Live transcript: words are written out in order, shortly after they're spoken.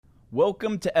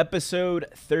Welcome to episode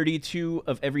 32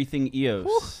 of Everything EOS.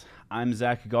 Woo. I'm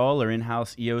Zach Gall, our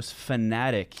in-house EOS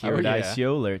fanatic here at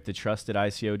ICO Alert, the trusted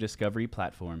ICO discovery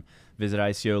platform. Visit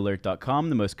ICOalert.com,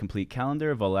 the most complete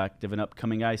calendar of all active and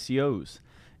upcoming ICOs.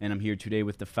 And I'm here today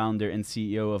with the founder and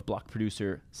CEO of block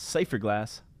producer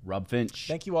Cypherglass, Rob Finch.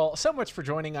 Thank you all so much for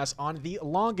joining us on the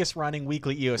longest running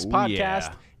weekly EOS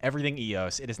podcast, Everything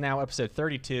EOS. It is now episode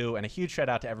 32, and a huge shout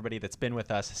out to everybody that's been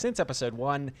with us since episode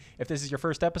 1. If this is your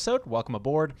first episode, welcome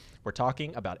aboard. We're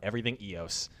talking about everything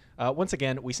EOS. Once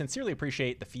again, we sincerely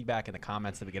appreciate the feedback and the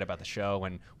comments that we get about the show.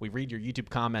 When we read your YouTube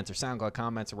comments or SoundCloud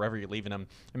comments or wherever you're leaving them,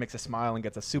 it makes us smile and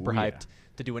gets us super hyped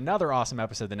to do another awesome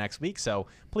episode the next week. So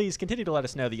please continue to let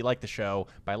us know that you like the show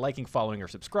by liking, following, or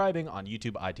subscribing on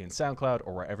YouTube, iTunes, SoundCloud,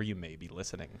 or wherever you may be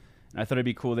listening. I thought it'd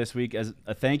be cool this week as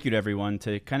a thank you to everyone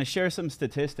to kind of share some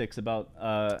statistics about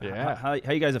how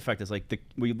you guys affect us.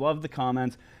 We love the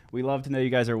comments. We love to know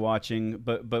you guys are watching,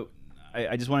 but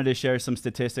I just wanted to share some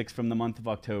statistics from the month of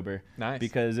October. Nice.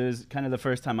 Because it was kind of the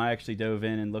first time I actually dove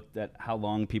in and looked at how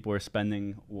long people are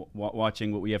spending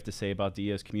watching what we have to say about the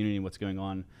EOS community and what's going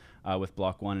on with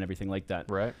Block One and everything like that.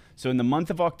 Right. So in the month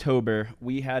of October,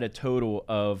 we had a total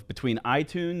of between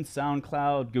iTunes,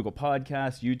 SoundCloud, Google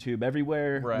Podcasts, YouTube,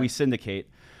 everywhere we syndicate,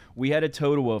 we had a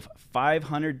total of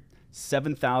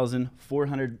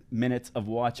 507,400 minutes of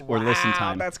watch or listen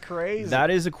time. That's crazy. That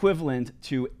is equivalent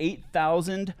to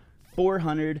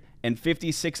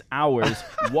 8,456 hours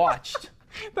watched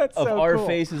of our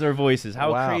faces or voices.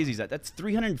 How crazy is that? That's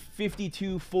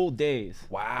 352 full days.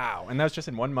 Wow. And that was just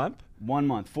in 1 month? 1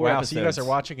 month, 4 episodes. So you guys are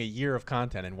watching a year of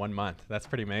content in 1 month. That's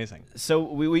pretty amazing. So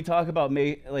we talk about,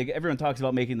 everyone talks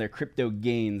about making their crypto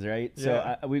gains, right?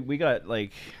 Yeah. So we got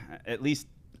at least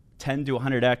 10 to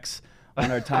 100x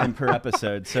on our time per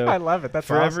episode. So I love it. That's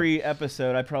for awesome. every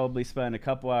episode, I probably spend a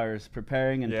couple hours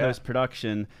preparing and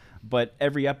post-production. But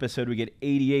every episode, we get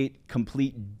 88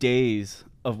 complete days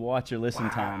of watch or listen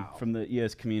time from the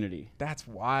EOS community. That's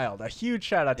wild. A huge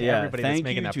shout out to everybody that's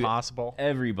making that possible.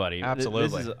 Everybody.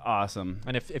 Absolutely. This is awesome.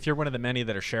 And if you're one of the many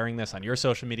that are sharing this on your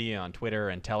social media, on Twitter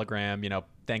and Telegram,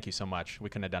 thank you so much. We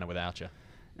couldn't have done it without you.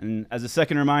 And as a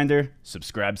second reminder,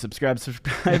 subscribe. Smash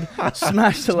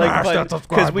the like button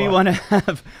because we want to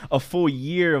have a full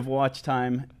year of watch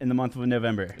time in the month of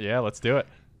November. Yeah, let's do it.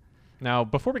 Now,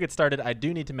 before we get started, I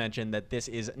do need to mention that this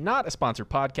is not a sponsored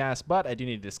podcast, but I do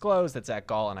need to disclose that Zach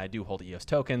Gall and I do hold EOS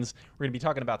tokens. We're going to be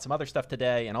talking about some other stuff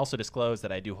today, and also disclose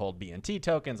that I do hold BNT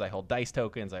tokens, I hold DICE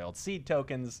tokens, I hold SEED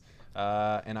tokens,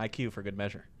 and IQ for good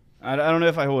measure. I don't know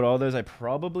if I hold all those. I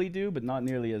probably do, but not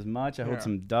nearly as much. I hold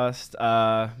some dust.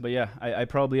 But yeah, I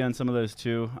probably own some of those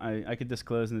too. I could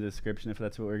disclose in the description if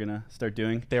that's what we're going to start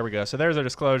doing. There we go. So there's our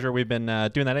disclosure. We've been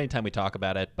doing that anytime we talk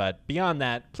about it. But beyond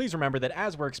that, please remember that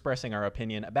as we're expressing our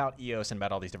opinion about EOS and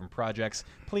about all these different projects,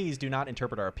 please do not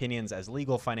interpret our opinions as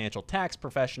legal, financial, tax,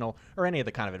 professional, or any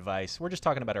other kind of advice. We're just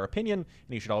talking about our opinion,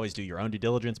 and you should always do your own due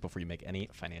diligence before you make any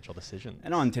financial decisions.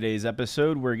 And on today's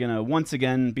episode, we're going to once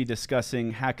again be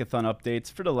discussing hackathon updates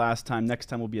for the last time. Next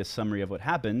time will be a summary of what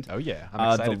happened. Oh yeah,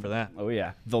 I'm excited for that. Oh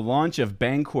yeah. The launch of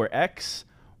Bancor X,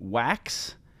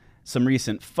 Wax, some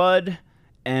recent FUD,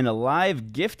 and a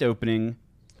live gift opening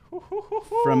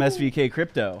from SVK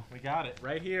Crypto. We got it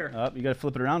right here. Oh, you got to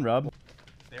flip it around, Rob.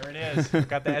 There it is.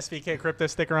 Got the SVK Crypto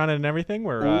sticker on it and everything.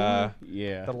 We're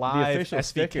the live official SVK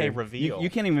sticker. reveal. You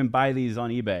can't even buy these on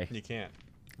eBay. You can't.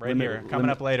 Here, coming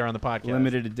up later on the podcast.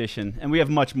 Limited edition. And we have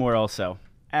much more also.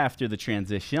 After the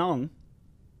transition,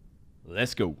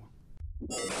 let's go.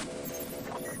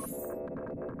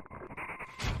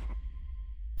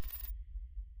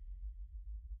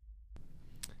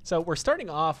 So we're starting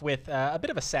off with a bit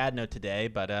of a sad note today,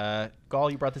 but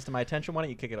Gall, you brought this to my attention. Why don't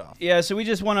you kick it off? Yeah, so we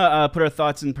just want to put our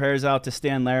thoughts and prayers out to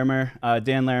Stan Larimer,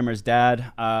 Dan Larimer's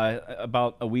dad.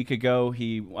 About a week ago,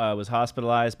 he was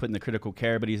hospitalized, put in the critical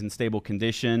care, but he's in stable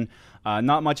condition.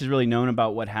 Not much is really known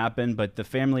about what happened, but the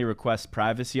family requests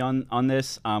privacy on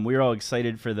this. We were all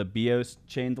excited for the BIOS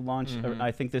chain to launch,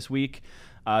 I think, this week.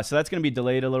 So that's going to be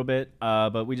delayed a little bit,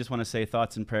 but we just want to say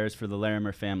thoughts and prayers for the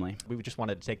Larimer family. We just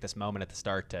wanted to take this moment at the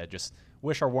start to just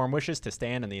wish our warm wishes to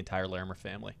Stan and the entire Larimer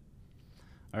family.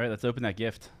 All right, let's open that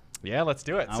gift. Yeah, let's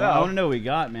do it. I want to know what we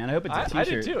got, man. I hope it's a T-shirt. I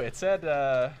did too. It said,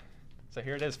 so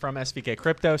here it is from SVK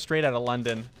Crypto, straight out of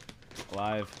London.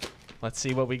 Live. Let's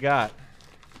see what we got.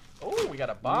 Oh, we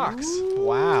got a box. Ooh.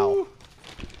 Wow.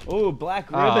 Oh,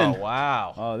 black ribbon. Oh,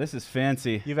 wow. Oh, this is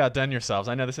fancy. You've outdone yourselves.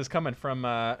 I know this is coming from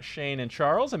Shane and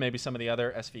Charles and maybe some of the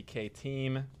other SVK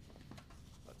team.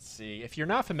 Let's see. If you're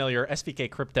not familiar, SVK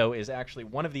Crypto is actually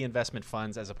one of the investment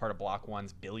funds as a part of Block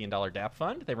One's $1 billion DApp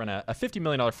fund. They run a $50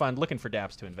 million fund looking for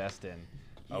DApps to invest in.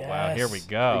 Oh, wow. Here we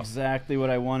go. Exactly what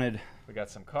I wanted. We got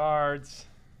some cards.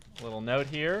 A little note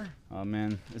here. Oh,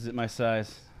 man. Is it my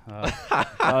size?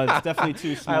 It's definitely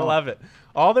too small. I love it.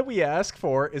 All that we ask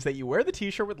for is that you wear the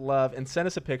T-shirt with love and send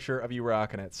us a picture of you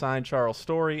rocking it. Signed, Charles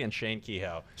Story and Shane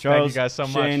Kehoe. Charles, thank you guys so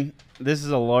Shane, much. This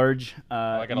is a large.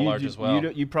 I got a large as well.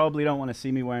 You probably don't want to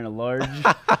see me wearing a large.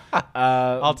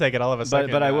 I'll take it. I'll have a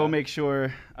second. But I will make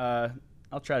sure.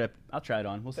 I'll try it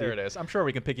on. We'll see. There it is. I'm sure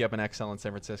we can pick you up an XL in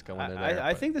San Francisco when they're there.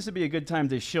 I think this would be a good time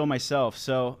to shill myself.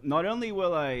 So not only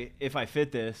will I, if I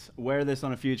fit this, wear this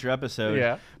on a future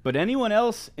episode, but anyone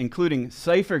else, including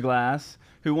Cypher Glass,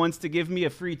 who wants to give me a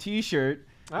free T-shirt,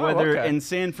 whether in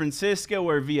San Francisco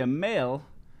or via mail,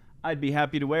 I'd be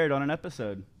happy to wear it on an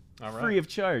episode, free of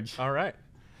charge. All right.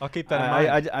 I'll keep that in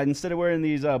mind. I instead of wearing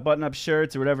these button-up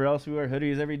shirts or whatever else we wear,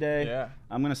 hoodies every day,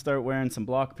 I'm going to start wearing some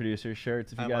Block Producer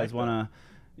shirts if you guys want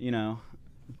to,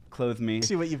 clothe me.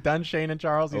 See what you've done, Shane and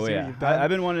Charles? You see what you've done? I've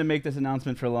been wanting to make this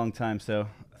announcement for a long time, so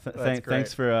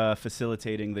thanks for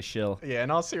facilitating the shill. Yeah,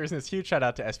 in all seriousness, huge shout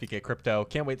out to SVK Crypto.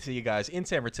 Can't wait to see you guys in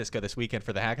San Francisco this weekend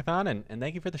for the hackathon, and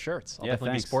thank you for the shirts. I'll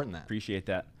definitely be sporting that. Appreciate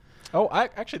that. Oh,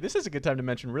 actually, this is a good time to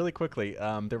mention really quickly.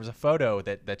 There was a photo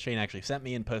that Shane actually sent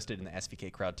me and posted in the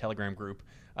SVK Crowd Telegram group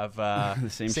of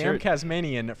Sam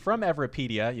Kazmanian from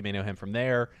Everipedia. You may know him from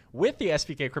there, with the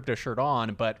SVK Crypto shirt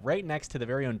on, but right next to the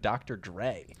very own Dr.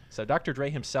 Dre. So Dr. Dre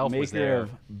himself was there. Maker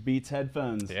of Beats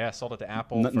headphones. Yeah, sold it to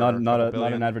Apple. Not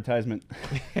an advertisement.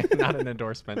 Not an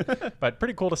endorsement. But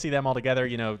pretty cool to see them all together.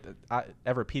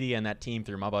 Everipedia and that team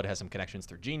through Mobud has some connections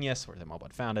through Genius, where the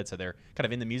Mobud founded, so they're kind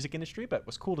of in the music industry, but it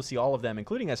was cool to see all of them,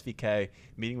 including SVK,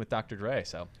 meeting with Dr. Dre.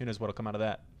 So who knows what'll come out of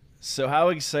that. So how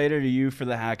excited are you for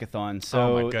the hackathon? So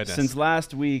oh my goodness. Since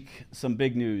last week, some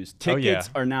big news.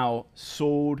 Tickets are now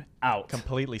sold out.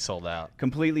 Completely sold out.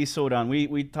 Completely sold out.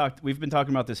 We've been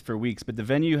talking about this for weeks, but the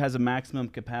venue has a maximum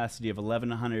capacity of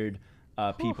 1,100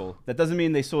 people. That doesn't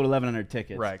mean they sold 1,100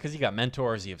 tickets. Right, because you got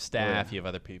mentors, you have staff, you have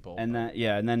other people. And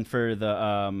then for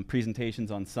the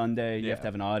presentations on Sunday, you have to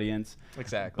have an audience.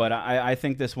 Exactly. But I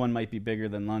think this one might be bigger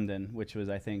than London, which was,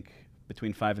 I think,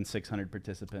 between 500 and 600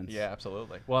 participants. Yeah,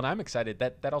 absolutely. Well, and I'm excited.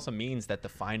 That also means that the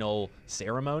final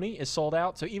ceremony is sold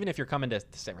out. So even if you're coming to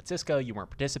San Francisco, you weren't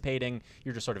participating,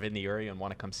 you're just sort of in the area and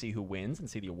want to come see who wins and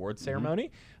see the awards ceremony,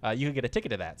 you can get a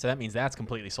ticket to that. So that means that's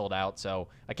completely sold out. So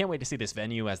I can't wait to see this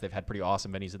venue, as they've had pretty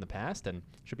awesome venues in the past, and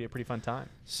should be a pretty fun time.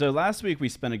 So last week we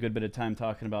spent a good bit of time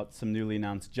talking about some newly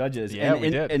announced judges. Yeah, we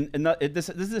did. And this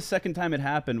is the second time it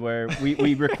happened where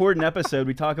we record an episode,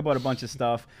 we talk about a bunch of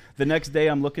stuff. The next day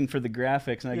I'm looking for the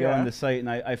graphics, and I go on the site and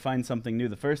I find something new.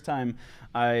 The first time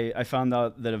I found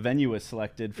out that a venue was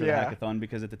selected for the hackathon,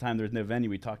 because at the time there was no venue.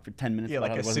 We talked for 10 minutes about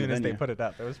like how as soon as they put it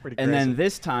up. That was pretty crazy. And then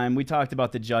this time we talked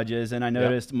about the judges, and I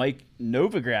noticed Mike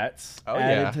Novogratz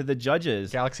added to the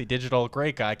judges. Galaxy Digital,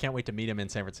 great guy. Can't wait to meet him in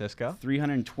San Francisco.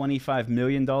 $325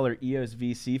 million EOS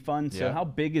VC fund. So how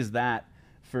big is that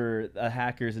for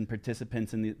hackers and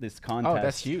participants in this contest? Oh,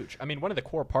 that's huge. I mean, one of the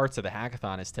core parts of the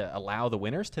hackathon is to allow the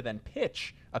winners to then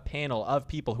pitch a panel of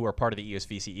people who are part of the EOS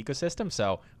VC ecosystem.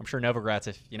 So I'm sure Novogratz,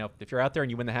 if you're out there and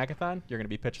you win the hackathon, you're going to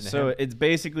be pitching to him. So it's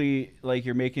basically like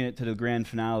you're making it to the grand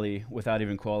finale without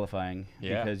even qualifying,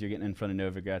 because you're getting in front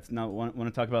of Novogratz. Now, want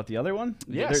to talk about the other one?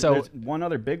 Yeah. There's one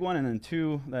other big one, and then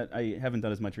two that I haven't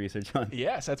done as much research on.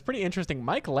 Yes, that's pretty interesting.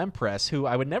 Mike Lempress, who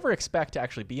I would never expect to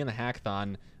actually be in the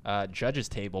hackathon judges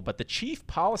table, but the chief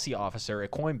policy officer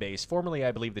at Coinbase, formerly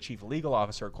I believe the chief legal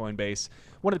officer at Coinbase,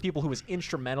 one of the people who was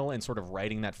instrumental in sort of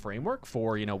writing that framework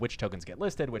for which tokens get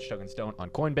listed, which tokens don't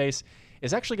on Coinbase,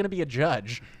 is actually going to be a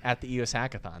judge at the EOS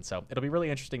hackathon. So it'll be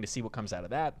really interesting to see what comes out of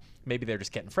that. Maybe they're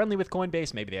just getting friendly with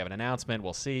Coinbase, maybe they have an announcement,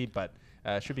 we'll see, but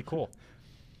it should be cool.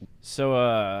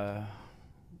 So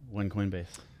when Coinbase?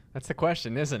 That's the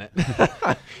question, isn't it?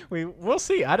 We'll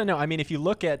see. I don't know. I mean, if you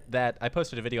look at that, I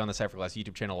posted a video on the Cypherglass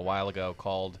YouTube channel a while ago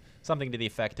called something to the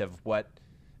effect of what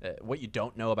you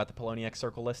don't know about the Poloniex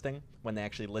Circle listing when they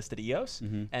actually listed EOS.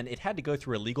 And it had to go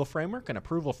through a legal framework, an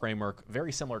approval framework,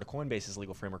 very similar to Coinbase's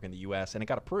legal framework in the US, and it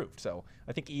got approved. So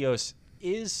I think EOS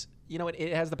is,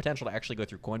 it has the potential to actually go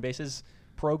through Coinbase's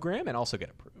program and also get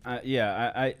approved.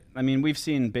 I mean, we've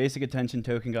seen Basic Attention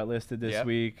Token got listed this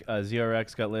week.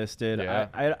 ZRX got listed.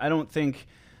 I don't think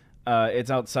it's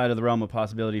outside of the realm of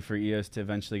possibility for EOS to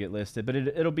eventually get listed, but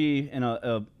it'll be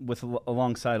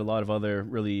alongside a lot of other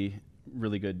really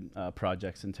good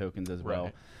projects and tokens as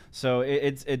well. So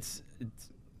it's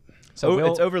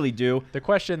overly due. The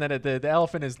question that the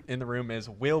elephant is in the room is,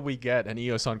 will we get an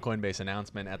EOS on Coinbase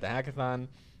announcement at the hackathon?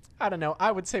 I don't know.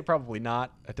 I would say probably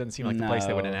not. It doesn't seem like the place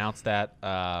they would announce that.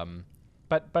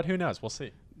 But who knows? We'll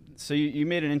see. So you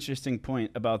made an interesting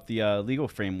point about the legal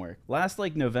framework. Last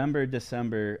November,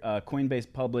 December, Coinbase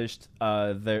published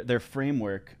their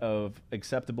framework of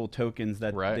acceptable tokens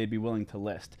that they'd be willing to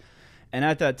list. And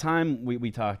at that time,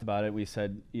 we talked about it. We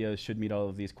said EOS should meet all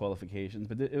of these qualifications,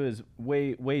 but it was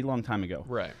way long time ago.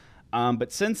 Right.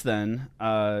 But since then,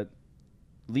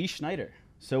 Lee Schneider.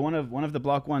 So one of the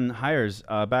Block One hires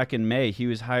back in May, he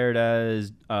was hired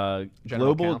as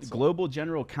global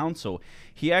general counsel.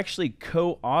 He actually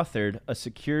co-authored a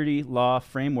security law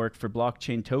framework for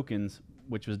blockchain tokens,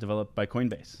 which was developed by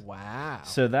Coinbase. Wow.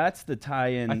 So that's the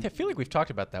tie-in. I feel like we've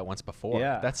talked about that once before.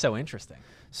 Yeah. That's so interesting.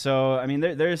 So I mean,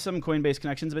 there's some Coinbase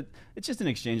connections, but it's just an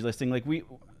exchange listing. Like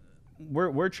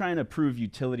we're trying to prove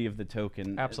utility of the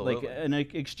token. Absolutely. Like an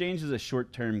exchange is a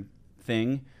short-term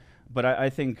thing. But I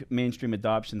think mainstream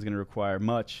adoption is going to require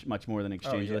much more than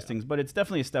exchange listings. But it's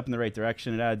definitely a step in the right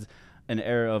direction. It adds an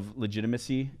air of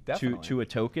legitimacy to a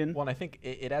token. Well, and I think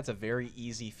it adds a very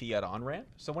easy fiat on-ramp.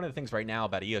 So one of the things right now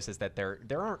about EOS is that there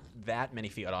aren't that many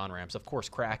fiat on-ramps. Of course,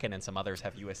 Kraken and some others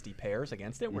have USD pairs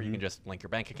against it where you can just link your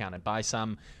bank account and buy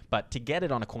some. But to get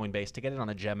it on a Coinbase, to get it on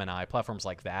a Gemini, platforms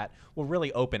like that will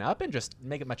really open up and just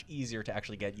make it much easier to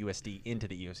actually get USD into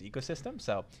the EOS ecosystem.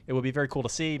 So it will be very cool to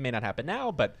see. May not happen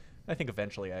now, but I think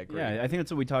eventually I agree. Yeah, I think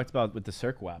that's what we talked about with the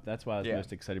Circle app. That's why I was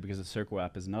most excited, because the Circle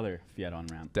app is another fiat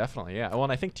on-ramp. Definitely, yeah. Well,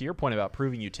 and I think to your point about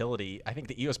proving utility, I think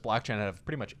the EOS blockchain out of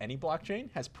pretty much any blockchain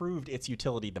has proved its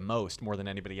utility the most, more than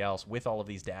anybody else, with all of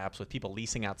these dApps, with people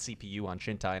leasing out CPU on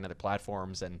Shintai and other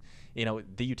platforms. And,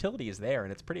 the utility is there,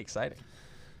 and it's pretty exciting.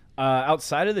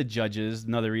 Outside of the judges,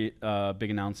 another big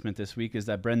announcement this week is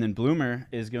that Brendan Bloomer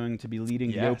is going to be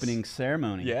leading the opening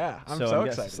ceremony. Yeah, I'm so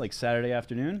excited. It's like Saturday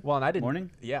afternoon. Well, and I didn't.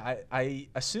 Morning. Yeah, I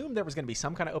assumed there was going to be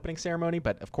some kind of opening ceremony,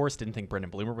 but of course didn't think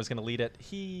Brendan Bloomer was going to lead it.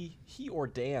 He or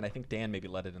Dan, I think Dan maybe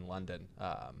led it in London.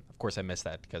 Of course, I missed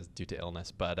that because due to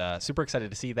illness. But super excited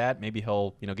to see that. Maybe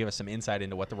he'll give us some insight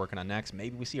into what they're working on next.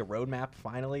 Maybe we see a roadmap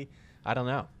finally. I don't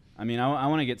know. I mean, I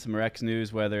want to get some Rex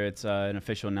news, whether it's an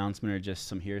official announcement or just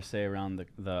some hearsay around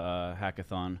the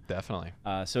hackathon. Definitely.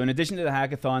 So in addition to the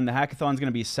hackathon's going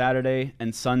to be Saturday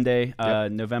and Sunday,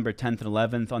 November 10th and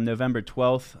 11th. On November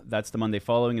 12th, that's the Monday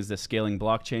following, is the Scaling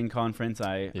Blockchain Conference.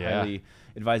 I highly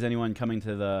advise anyone coming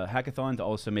to the hackathon to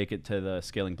also make it to the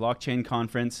Scaling Blockchain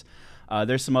Conference.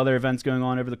 There's some other events going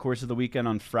on over the course of the weekend.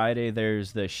 On Friday,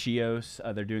 there's the SHIOS.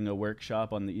 They're doing a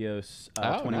workshop on the EOS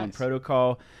 21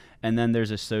 protocol. And then there's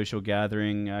a social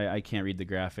gathering. I can't read the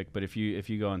graphic, but if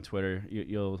you go on Twitter,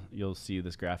 you'll see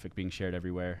this graphic being shared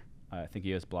everywhere. I think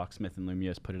EOS Blocksmith and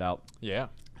Lumios put it out. Yeah.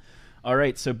 All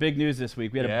right, so big news this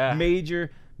week. We had a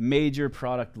major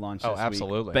product launch this week.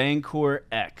 Absolutely. Bancor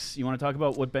X. You want to talk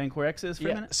about what Bancor X is for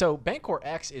a minute? So Bancor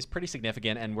X is pretty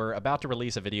significant, and we're about to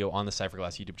release a video on the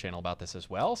Cypherglass YouTube channel about this as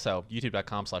well. So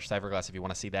youtube.com/Cypherglass if you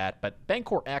want to see that. But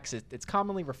Bancor X, it's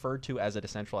commonly referred to as a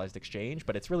decentralized exchange,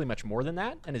 but it's really much more than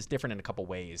that and is different in a couple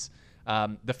ways.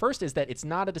 The first is that it's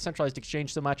not a decentralized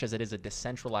exchange so much as it is a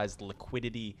decentralized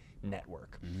liquidity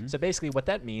network. So basically what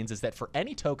that means is that for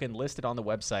any token listed on the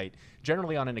website,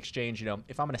 generally on an exchange,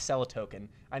 if I'm going to sell a token,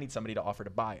 I need somebody to offer to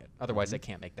buy it. Otherwise, I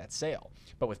can't make that sale.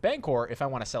 But with Bancor, if I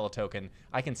want to sell a token,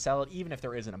 I can sell it even if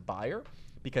there isn't a buyer,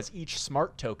 because each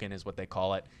smart token is what they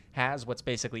call it, has what's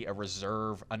basically a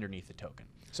reserve underneath the token.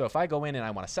 So if I go in and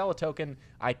I want to sell a token,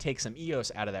 I take some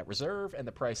EOS out of that reserve and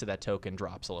the price of that token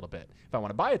drops a little bit. If I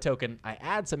want to buy a token, I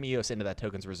add some EOS into that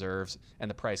token's reserves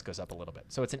and the price goes up a little bit.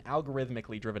 So it's an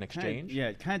algorithmically driven exchange.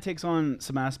 It kind of takes on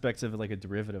some aspects of like a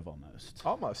derivative almost.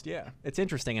 Almost, yeah. It's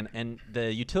interesting. And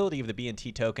the utility of the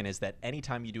BNT token is that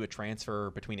anytime you do a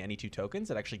transfer between any two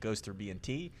tokens, it actually goes through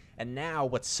BNT. And now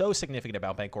what's so significant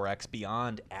about Bancor X,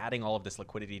 beyond adding all of this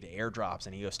liquidity to airdrops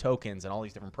and EOS tokens and all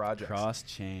these different projects.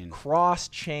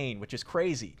 Cross-chain, which is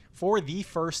crazy. For the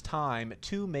first time,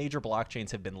 two major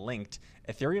blockchains have been linked,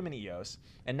 Ethereum and EOS.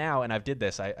 And now, and I've did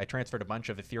this, I transferred a bunch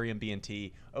of Ethereum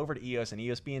BNT over to EOS and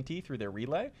EOS BNT through their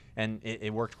relay, and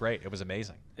it worked great. It was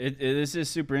amazing. This is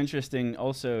super interesting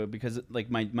also because like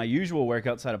my usual work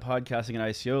outside of podcasting and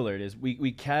ICO Alert is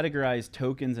we categorize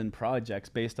tokens and projects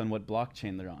based on what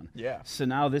blockchain they're on. Yeah. So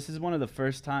now this is one of the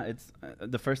first time, it's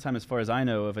the first time as far as I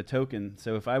know of a token.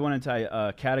 So if I wanted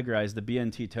to categorize the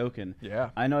BNT token,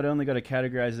 I not only got to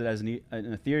categorize it as an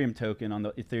Ethereum token on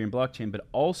the Ethereum blockchain, but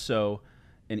also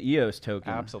an EOS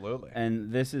token. Absolutely. And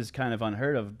this is kind of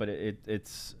unheard of, but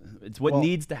it's what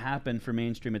needs to happen for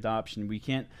mainstream adoption. We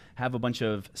can't have a bunch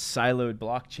of siloed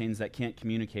blockchains that can't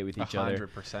communicate with each other.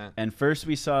 100%. And first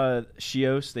we saw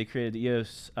SHIOS. They created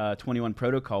EOS 21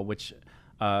 protocol, which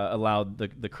allowed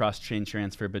the cross-chain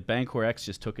transfer, but Bancor X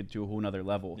just took it to a whole nother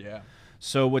level. Yeah.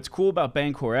 So what's cool about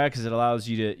Bancor X is it allows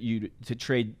you to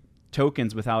trade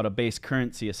tokens without a base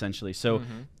currency, essentially. So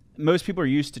most people are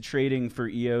used to trading for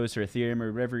EOS or Ethereum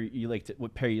or whatever you like to,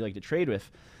 what pair you like to trade with.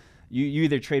 You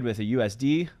either trade with a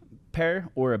USD pair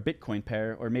or a Bitcoin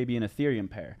pair or maybe an Ethereum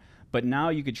pair. But now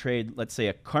you could trade, let's say,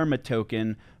 a Karma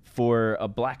token for a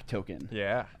Black token.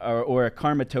 Yeah. Or a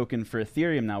Karma token for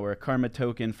Ethereum now, or a Karma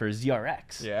token for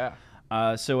ZRX.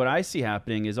 Yeah. So what I see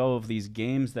happening is all of these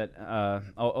games that,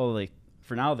 like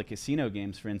for now, the casino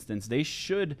games, for instance, they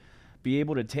should be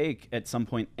able to take at some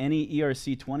point any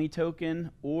ERC20 token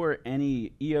or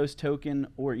any EOS token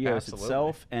or EOS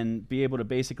itself and be able to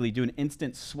basically do an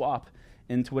instant swap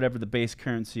into whatever the base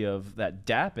currency of that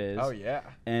DApp is. Oh yeah.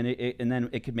 And and then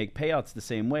it could make payouts the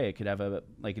same way. It could have an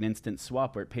instant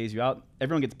swap where it pays you out.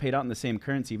 Everyone gets paid out in the same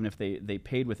currency, even if they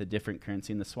paid with a different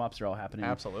currency, and the swaps are all happening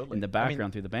in the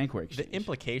background through the Bancor exchange. The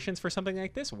implications for something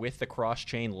like this with the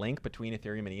cross-chain link between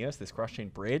Ethereum and EOS, this cross-chain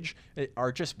bridge,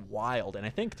 are just wild. And I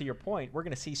think, to your point, we're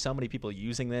going to see so many people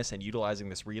using this and utilizing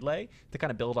this relay to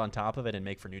kind of build on top of it and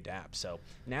make for new dApps. So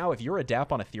now if you're a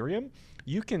dApp on Ethereum,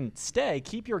 you can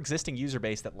keep your existing user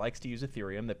base that likes to use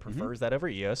Ethereum, that prefers that over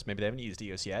EOS. Maybe they haven't used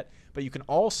EOS yet, but you can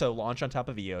also launch on top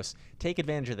of EOS, take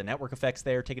advantage of the network effects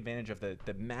there, take advantage of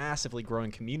the massively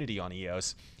growing community on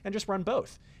EOS, and just run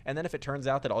both. And then if it turns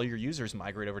out that all your users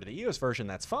migrate over to the EOS version,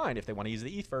 that's fine. If they want to use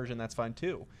the ETH version, that's fine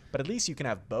too. But at least you can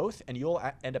have both, and you'll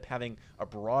end up having a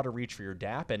broader reach for your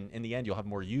dApp, and in the end, you'll have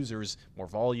more users, more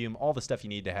volume, all the stuff you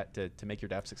need to make your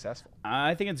dApp successful.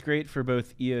 I think it's great for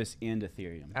both EOS and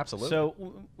Ethereum. Absolutely. So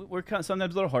we're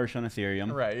sometimes a little harsh on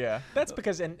Ethereum. Right, yeah. That's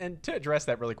because, and to address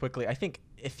that really quickly, I think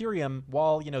Ethereum,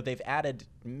 while they've added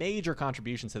major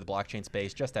contributions to the blockchain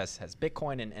space, just as has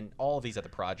Bitcoin and all of these other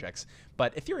projects,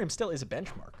 but Ethereum still is a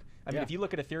benchmark. I mean, if you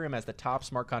look at Ethereum as the top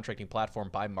smart contracting platform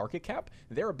by market cap,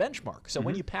 they're a benchmark. So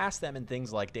when you pass them in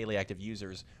things like daily active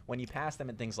users, when you pass them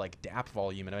in things like dApp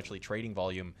volume and eventually trading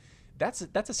volume, that's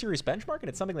a serious benchmark, and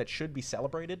it's something that should be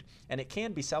celebrated, and it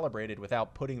can be celebrated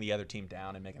without putting the other team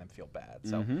down and making them feel bad.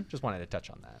 So just wanted to touch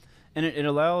on that. And it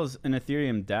allows an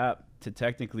Ethereum dApp to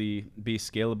technically be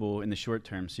scalable in the short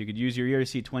term. So you could use your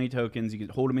ERC20 tokens, you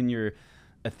could hold them in your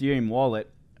Ethereum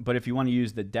wallet, but if you want to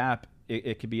use the dApp,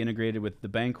 it could be integrated with the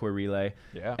Bancor relay,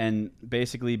 and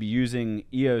basically be using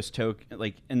EOS token,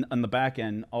 like on the back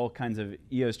end, all kinds of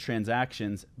EOS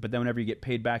transactions. But then whenever you get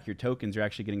paid back your tokens, you're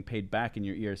actually getting paid back in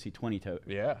your ERC20 token.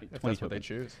 Yeah, if that's what they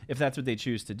choose. If that's what they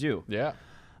choose to do. Yeah.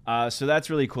 So that's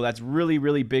really cool. That's really,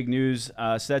 really big news.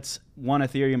 So that's one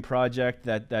Ethereum project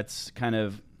that's kind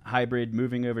of hybrid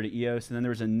moving over to EOS. And then there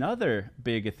was another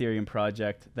big Ethereum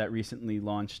project that recently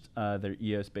launched their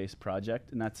EOS-based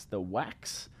project, and that's the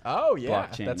Wax. Oh, yeah,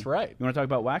 blockchain. That's right. You want to talk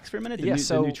about Wax for a minute?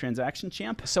 The new transaction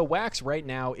champ? So Wax right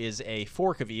now is a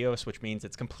fork of EOS, which means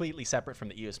it's completely separate from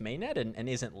the EOS mainnet and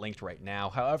isn't linked right now.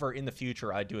 However, in the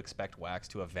future, I do expect Wax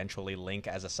to eventually link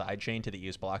as a sidechain to the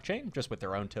EOS blockchain, just with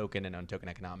their own token and own token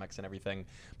economics and everything.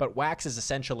 But Wax is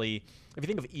essentially, if you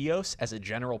think of EOS as a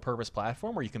general purpose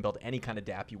platform where you can build any kind of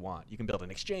dApp you want. You can build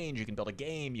an exchange, you can build a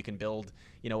game, you can build,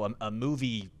 a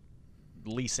movie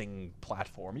leasing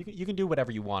platform. You can do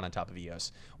whatever you want on top of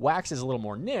EOS. Wax is a little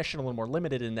more niche and a little more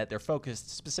limited in that they're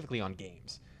focused specifically on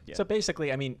games. Yeah. So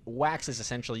basically, I mean, Wax is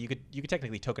essentially, you could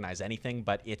technically tokenize anything,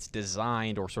 but it's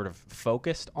designed or sort of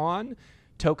focused on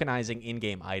tokenizing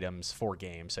in-game items for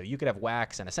games. So you could have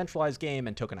Wax and a centralized game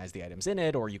and tokenize the items in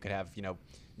it, or you could have,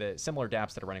 the similar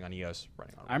dApps that are running on EOS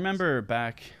running on Wax. I remember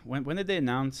back, when did they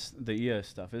announce the EOS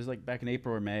stuff? It was like back in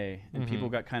April or May, and people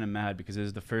got kind of mad because it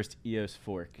was the first EOS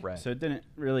fork. Right. So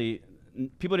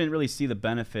people didn't really see the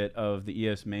benefit of the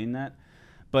EOS mainnet.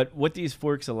 But what these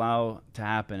forks allow to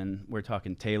happen, and we're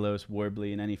talking Talos,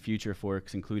 Warbly, and any future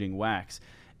forks, including Wax,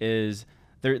 is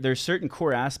there's certain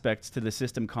core aspects to the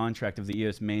system contract of the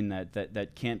EOS mainnet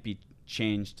that can't be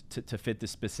changed to fit the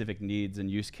specific needs and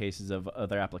use cases of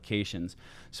other applications.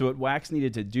 So what Wax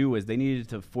needed to do was they needed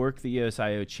to fork the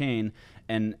EOS.io chain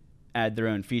and add their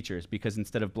own features, because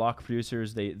instead of block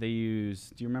producers, they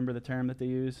use, do you remember the term that they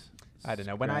use? I don't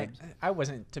know. When I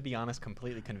wasn't, to be honest,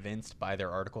 completely convinced by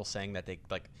their article saying that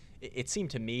it seemed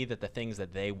to me that the things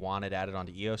that they wanted added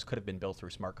onto EOS could have been built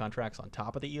through smart contracts on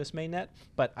top of the EOS mainnet.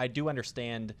 But I do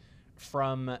understand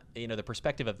from the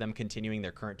perspective of them continuing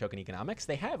their current token economics,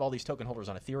 they have all these token holders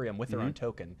on Ethereum with their own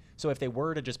token. So if they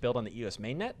were to just build on the EOS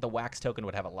mainnet, the Wax token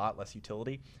would have a lot less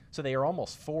utility. So they are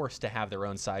almost forced to have their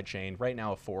own sidechain, right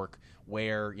now a fork,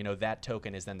 where that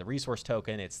token is then the resource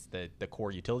token, it's the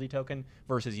core utility token,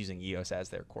 versus using EOS as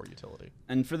their core utility.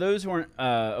 And for those who aren't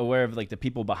aware of the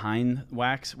people behind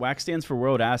Wax, Wax stands for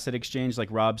World Asset Exchange. Like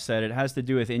Rob said, it has to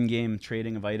do with in-game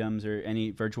trading of items or any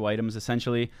virtual items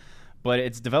essentially. but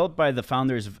it's developed by the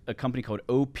founders of a company called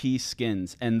OP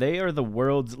Skins, and they are the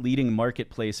world's leading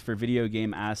marketplace for video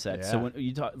game assets. Yeah. So when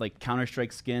you talk like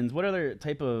Counter-Strike skins, what other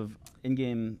type of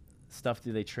in-game stuff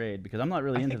do they trade? Because I'm not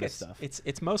really into this stuff.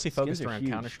 It's mostly focused around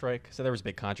huge. Counter-Strike. So there was a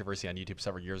big controversy on YouTube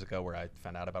several years ago where I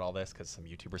found out about all this because some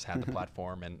YouTubers had the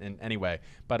platform. And anyway,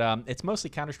 but it's mostly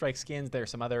Counter-Strike skins. There are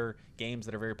some other games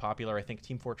that are very popular. I think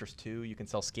Team Fortress 2, you can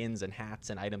sell skins and hats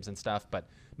and items and stuff, but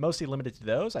mostly limited to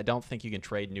those. I don't think you can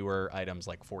trade newer items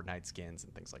like Fortnite skins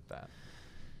and things like that.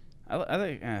 I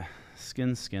think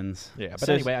skins. Yeah, but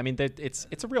So anyway, I mean, it's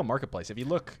a real marketplace. If you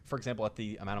look, for example, at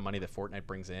the amount of money that Fortnite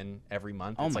brings in every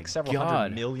month, Oh it's my like several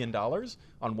God. $100 million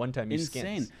on one-time use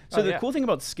insane. skins. So Oh, the yeah. cool thing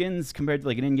about skins compared to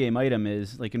like an in-game item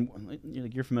is like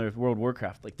you're familiar with World of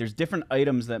Warcraft. Like there's different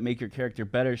items that make your character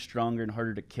better, stronger, and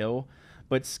harder to kill.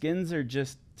 But skins are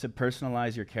just to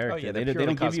personalize your character. yeah, they they're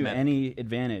don't give you purely any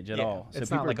advantage at Yeah, all. So it's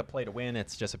people not like a play to win.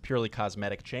 It's just a purely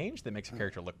cosmetic change that makes your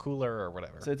character look cooler or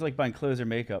whatever. So it's like buying clothes or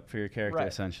makeup for your character, Right,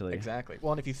 essentially. Exactly.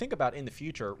 Well, and if you think about in the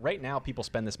future, right now people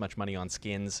spend this much money on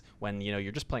skins when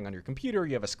you're just playing on your computer,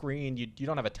 you have a screen, you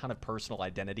don't have a ton of personal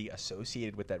identity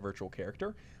associated with that virtual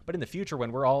character. But in the future,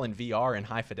 when we're all in VR and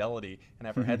high fidelity and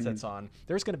have our headsets on,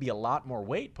 there's going to be a lot more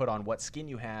weight put on what skin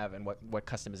you have and what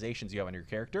customizations you have on your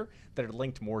character that are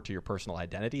linked more to your personal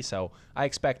identity. So I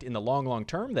expect in the long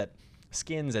term that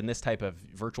skins and this type of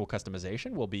virtual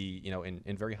customization will be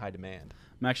in very high demand.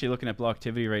 I'm actually looking at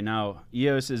Blocktivity right now.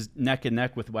 EOS is neck and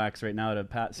neck with Wax right now to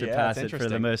surpass it for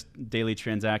the most daily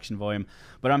transaction volume.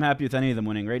 But I'm happy with any of them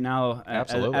winning. Right now,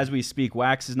 as we speak,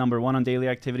 Wax is number 1 on daily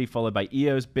activity, followed by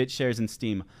EOS, BitShares, and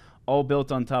Steam. All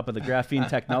built on top of the graphene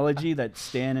technology that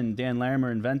Stan and Dan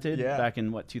Larimer invented back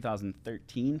in,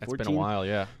 2013, 14? It's been a while,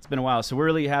 yeah. It's been a while. So we're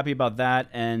really happy about that.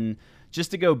 And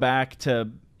just to go back to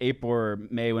April or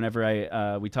May,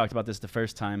 whenever we talked about this the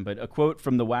first time, but a quote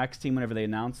from the Wax team whenever they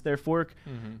announced their fork,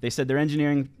 they said their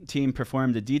engineering team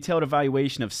performed a detailed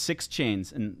evaluation of 6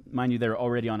 chains, and mind you, they're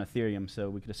already on Ethereum, so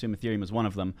we could assume Ethereum is one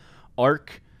of them: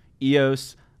 Arc,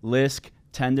 EOS, Lisk,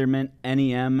 Tendermint,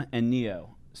 NEM, and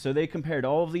Neo. So they compared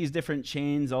all of these different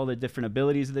chains, all the different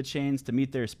abilities of the chains to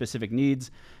meet their specific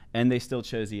needs, and they still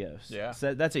chose EOS. Yeah.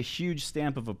 So that's a huge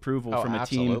stamp of approval from a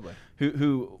absolutely. team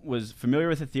who was familiar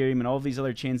with Ethereum and all of these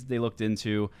other chains that they looked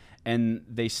into, and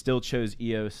they still chose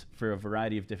EOS for a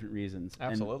variety of different reasons.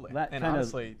 Absolutely. And that And kind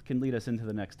honestly, of can lead us into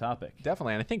the next topic.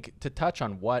 Definitely. And I think to touch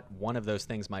on what one of those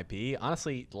things might be,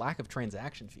 honestly, lack of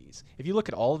transaction fees. If you look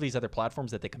at all of these other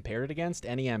platforms that they compared it against,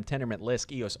 NEM, Tendermint,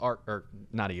 Lisk, EOS, Arc, or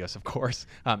not EOS, of course,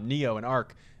 Neo and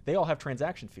Arc, they all have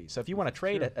transaction fees. So if you want to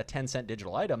trade a 10-cent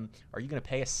digital item, are you going to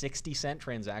pay a 60-cent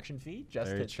transaction fee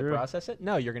just to process it?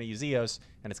 No, you're going to use EOS,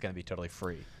 and it's going to be totally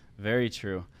free. Very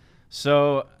true.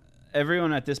 So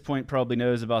everyone at this point probably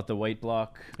knows about the white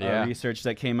block research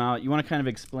that came out. You want to kind of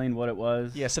explain what it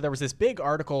was? Yeah, so there was this big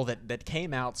article that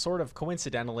came out sort of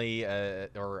coincidentally,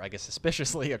 or I guess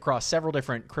suspiciously, across several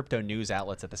different crypto news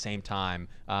outlets at the same time,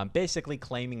 basically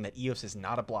claiming that EOS is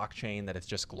not a blockchain, that it's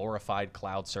just glorified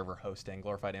cloud server hosting,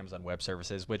 glorified Amazon Web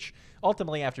Services, which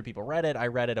ultimately after people read it, I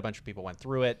read it, a bunch of people went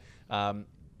through it.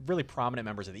 Really prominent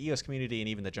members of the EOS community and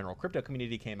even the general crypto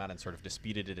community came out and sort of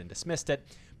disputed it and dismissed it.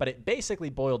 But it basically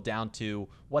boiled down to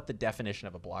what the definition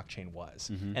of a blockchain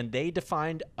was. And they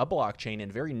defined a blockchain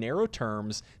in very narrow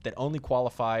terms that only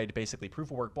qualified basically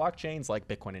proof-of-work blockchains like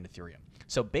Bitcoin and Ethereum.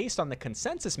 So based on the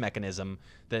consensus mechanism,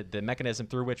 the mechanism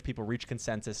through which people reach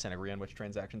consensus and agree on which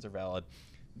transactions are valid,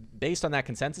 based on that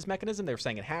consensus mechanism, they were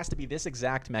saying it has to be this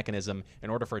exact mechanism in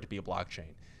order for it to be a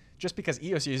blockchain. Just because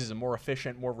EOS uses a more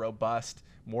efficient, more robust,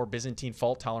 more Byzantine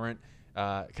fault-tolerant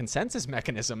consensus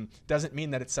mechanism doesn't mean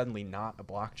that it's suddenly not a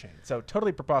blockchain. So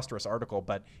totally preposterous article,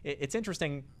 but it's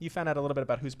interesting. You found out a little bit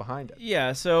about who's behind it.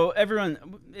 Yeah, so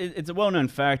it's a well-known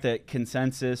fact that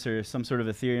Consensus or some sort of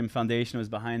Ethereum foundation was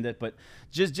behind it, but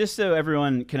just so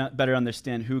everyone can better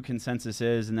understand who Consensus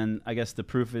is, and then I guess the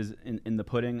proof is in the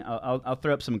pudding, I'll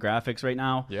throw up some graphics right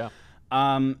now. Yeah.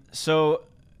 So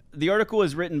the article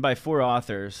was written by 4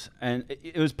 authors, and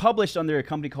it was published under a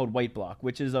company called Whiteblock,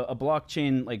 which is a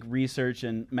blockchain like research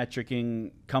and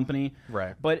metricing company.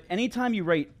 Right. But anytime you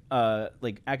write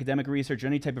like academic research or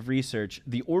any type of research,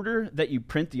 the order that you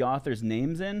print the authors'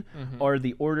 names in are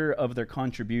the order of their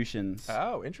contributions.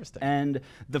 Oh, interesting. And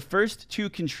the first 2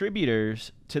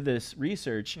 contributors to this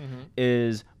research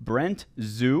is Brent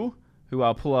Zhu, who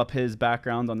I'll pull up his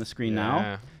background on the screen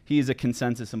now. He's a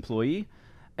Consensus employee.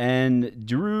 and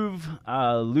Dhruv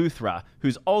Luthra,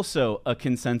 who's also a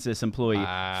Consensus employee,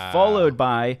 followed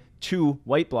by 2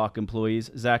 White Block employees,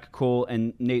 Zach Cole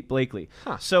and Nate Blakely.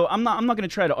 So I'm not going to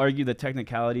try to argue the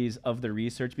technicalities of the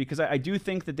research, because I do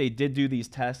think that they did do these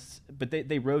tests, but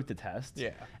they wrote the tests.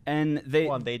 Yeah. And they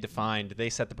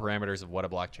set the parameters of what a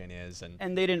blockchain is,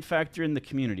 and they didn't factor in the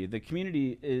community. The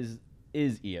community is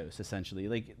EOS, essentially.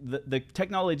 Like the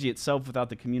technology itself without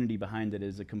the community behind it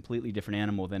is a completely different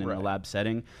animal than in a lab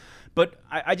setting. But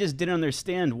I just didn't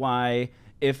understand why,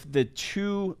 if the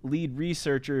 2 lead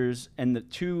researchers and the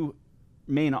 2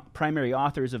 main primary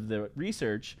authors of the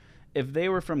research, if they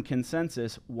were from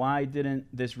Consensus, why didn't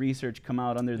this research come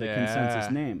out under the Consensus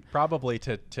name? Probably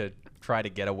to try to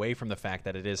get away from the fact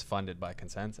that it is funded by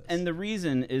Consensus. And the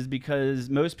reason is because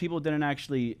most people didn't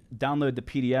actually download the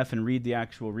PDF and read the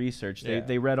actual research.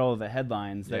 They read all of the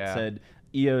headlines that said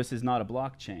EOS is not a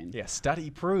blockchain. Yeah, study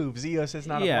proves EOS is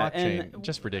not a blockchain. And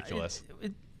just ridiculous.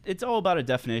 It's all about a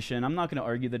definition. I'm not going to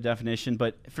argue the definition,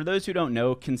 but for those who don't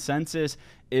know, Consensus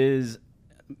is,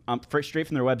 straight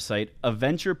from their website, a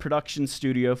venture production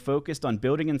studio focused on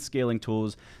building and scaling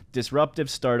tools, disruptive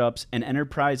startups, and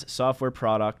enterprise software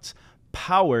products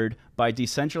powered by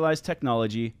decentralized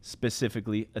technology,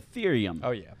 specifically Ethereum.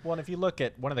 Oh, yeah. Well, and if you look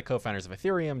at one of the co-founders of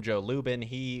Ethereum, Joe Lubin,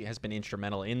 he has been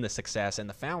instrumental in the success and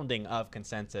the founding of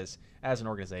Consensus as an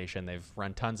organization. They've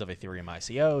run tons of Ethereum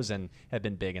ICOs and have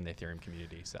been big in the Ethereum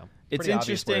community. So it's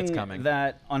interesting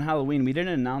that on Halloween, we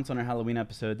didn't announce on our Halloween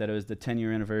episode that it was the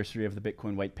 10-year anniversary of the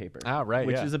Bitcoin white paper. Oh, right.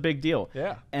 Which is a big deal.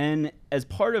 Yeah. And as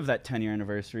part of that 10-year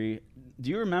anniversary, do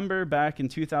you remember back in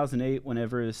 2008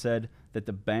 whenever it was said that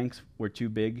the banks were too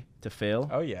big to fail?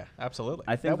 Oh, yeah, absolutely.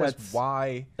 I think that's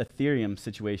why Ethereum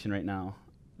situation right now.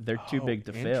 They're too big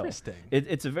to fail. Interesting.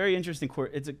 It's a very interesting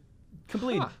it's a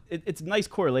complete it's a nice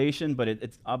correlation, but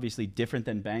it's obviously different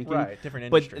than banking. Right, different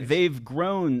industries. But they've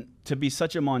grown to be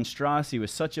such a monstrosity with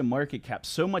such a market cap,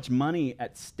 so much money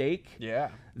at stake,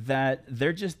 that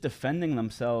they're just defending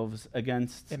themselves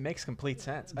against. It makes complete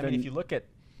sense. I mean, if you look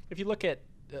at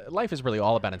life is really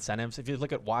all about incentives. If you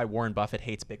look at why Warren Buffett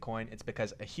hates Bitcoin, it's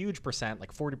because a huge percent,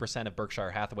 like 40% of Berkshire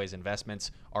Hathaway's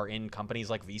investments are in companies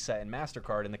like Visa and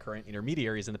MasterCard and the current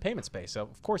intermediaries in the payment space. So,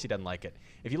 of course, he doesn't like it.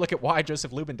 If you look at why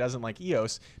Joseph Lubin doesn't like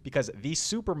EOS, because the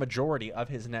super majority of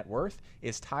his net worth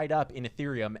is tied up in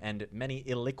Ethereum and many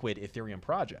illiquid Ethereum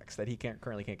projects that he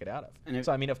currently can't get out of.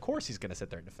 So, I mean, of course he's going to sit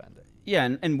there and defend it. Yeah,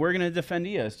 and we're going to defend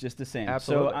EOS just the same.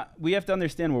 Absolutely. So we have to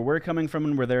understand where we're coming from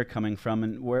and where they're coming from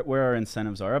and where our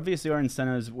incentives are. Obviously, our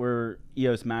incentives were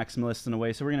EOS maximalists in a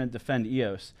way, so we're going to defend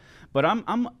EOS. But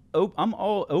I'm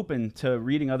all open to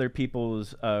reading other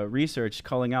people's research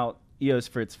calling out EOS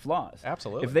for its flaws.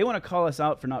 Absolutely. If they want to call us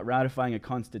out for not ratifying a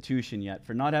constitution yet,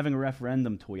 for not having a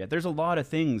referendum tool yet, there's a lot of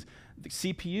things. The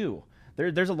CPU.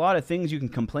 There's a lot of things you can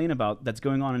complain about that's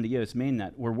going on in the EOS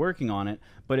mainnet. We're working on it.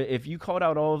 But if you called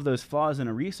out all of those flaws in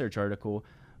a research article,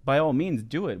 by all means,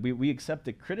 do it. We accept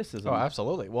the criticism. Oh,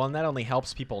 absolutely. Well, and that only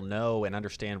helps people know and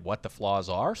understand what the flaws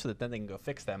are so that then they can go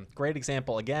fix them. Great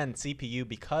example, again, CPU,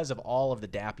 because of all of the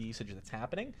DApp usage that's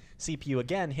happening, CPU,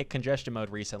 again, hit congestion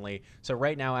mode recently. So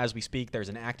right now, as we speak, there's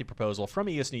an active proposal from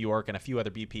EOS New York and a few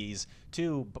other BPs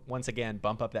to, once again,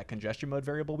 bump up that congestion mode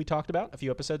variable we talked about a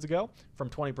few episodes ago from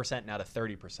 20% now to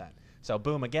 30%. So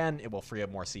boom, again, it will free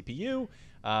up more CPU.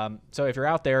 So if you're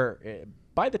out there,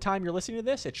 by the time you're listening to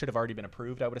this, it should have already been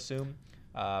approved, I would assume.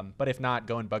 But if not,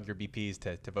 go and bug your BPs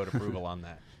to vote approval on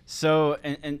that. So,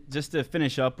 and just to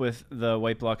finish up with the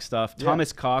white block stuff,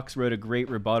 Thomas Cox wrote a great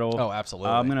rebuttal. Oh,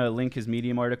 absolutely. I'm going to link his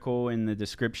Medium article in the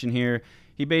description here.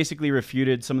 He basically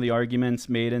refuted some of the arguments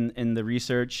made in the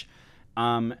research.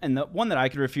 And the one that I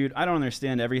could refute, I don't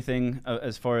understand everything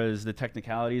as far as the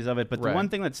technicalities of it, but the one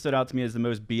thing that stood out to me as the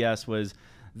most BS was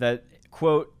that,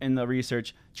 quote in the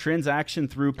research, transaction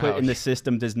throughput in the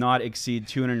system does not exceed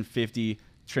 250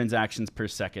 transactions per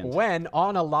second. When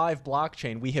on a live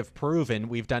blockchain, we have proven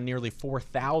we've done nearly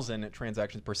 4,000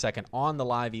 transactions per second on the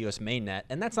live EOS mainnet,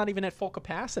 and that's not even at full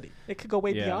capacity. It could go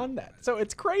way beyond that. So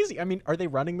it's crazy. I mean, are they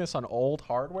running this on old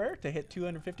hardware to hit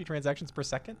 250 transactions per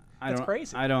second? That's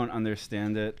crazy. I don't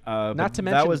understand it. Not to mention,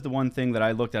 that was the one thing that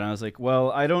I looked at, and I was like,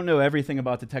 well, I don't know everything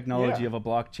about the technology of a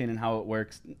blockchain and how it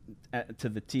works to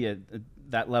the T at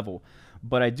that level.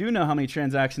 but I do know how many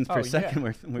transactions per second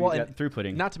we're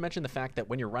throughputing. Not to mention the fact that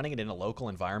when you're running it in a local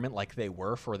environment like they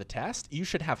were for the test, you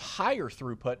should have higher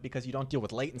throughput because you don't deal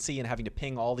with latency and having to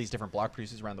ping all these different block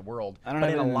producers around the world. But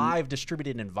in a live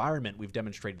distributed environment, we've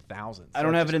demonstrated thousands. I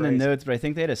don't have it in the notes, but I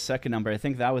think they had a second number. I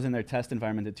think that was in their test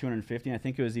environment at 250. And I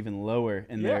think it was even lower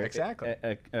in their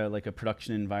like a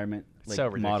production environment. Like so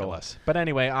ridiculous. Model. But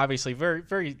anyway, obviously very,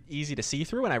 very easy to see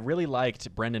through. And I really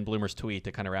liked Brendan Bloomer's tweet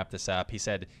to kind of wrap this up. He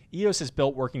said, EOS is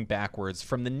built working backwards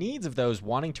from the needs of those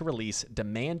wanting to release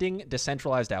demanding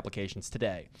decentralized applications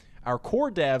today. Our core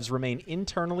devs remain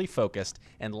internally focused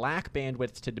and lack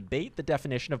bandwidth to debate the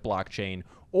definition of blockchain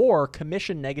or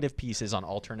commission negative pieces on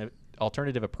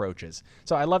alternative approaches.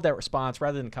 So I love that response.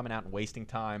 Rather than coming out and wasting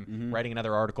time writing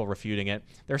another article refuting it,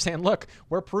 they're saying, look,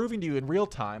 we're proving to you in real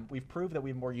time. We've proved that we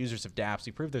have more users of dApps.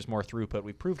 We proved there's more throughput.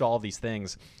 We've proved all of these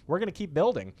things. We're going to keep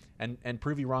building and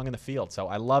prove you wrong in the field. So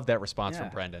I love that response from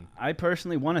Brendan. I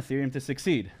personally want Ethereum to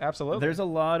succeed. Absolutely. There's a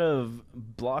lot of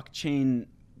blockchain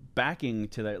backing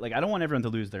to that. Like, I don't want everyone to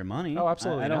lose their money. Oh,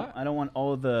 absolutely not. I don't want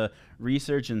all of the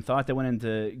research and thought that went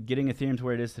into getting Ethereum to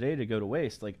where it is today to go to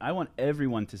waste. Like, I want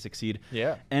everyone to succeed.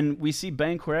 Yeah. And we see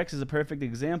Bancor X as a perfect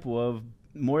example of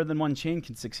more than one chain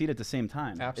can succeed at the same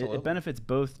time. Absolutely. It benefits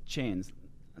both chains.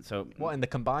 So, well, and the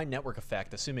combined network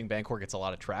effect, assuming Bancor gets a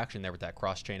lot of traction there with that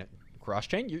cross-chain,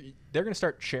 they're going to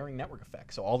start sharing network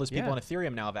effects. So all those people on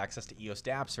Ethereum now have access to EOS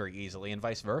dApps very easily and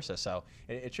vice versa. So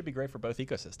it should be great for both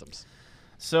ecosystems.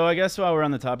 So I guess while we're on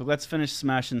the topic, let's finish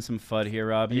smashing some FUD here,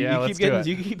 Rob. You let's do it.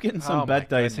 You keep getting some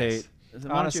BetDice hate.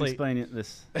 Why don't you explain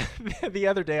this? The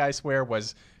other day, I swear,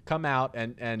 was come out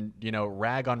and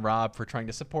rag on Rob for trying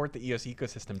to support the EOS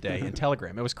ecosystem day in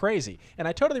Telegram. It was crazy. And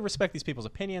I totally respect these people's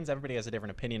opinions. Everybody has a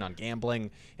different opinion on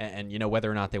gambling and whether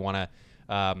or not they want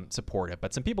to support it.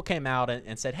 But some people came out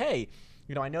and said, hey,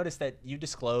 I noticed that you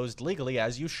disclosed legally,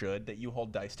 as you should, that you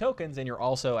hold DICE tokens, and you're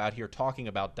also out here talking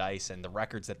about DICE and the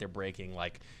records that they're breaking,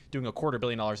 like doing $250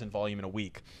 million in volume in a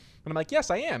week. And I'm like, yes,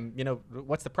 I am.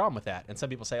 What's the problem with that? And some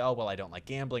people say, oh, well, I don't like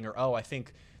gambling, or oh, I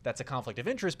think that's a conflict of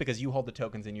interest because you hold the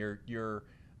tokens and you're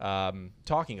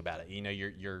talking about it.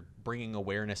 You're bringing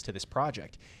awareness to this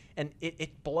project. And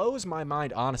it blows my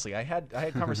mind, honestly. I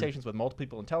had conversations with multiple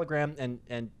people in Telegram,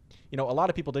 and a lot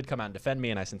of people did come out and defend me,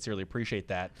 and I sincerely appreciate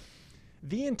that.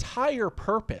 The entire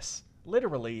purpose,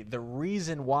 literally the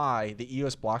reason why the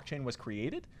EOS blockchain was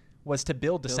created, was to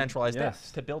build decentralized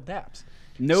dApps, to build dApps.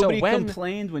 Nobody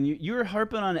complained when you were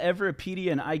harping on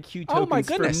Everipedia and IQ tokens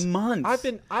for months. I've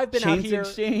been out here.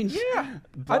 Exchange,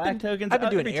 Black tokens. I've been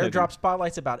doing airdrop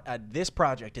spotlights about this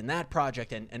project and that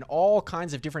project and all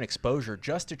kinds of different exposure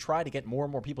just to try to get more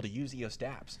and more people to use EOS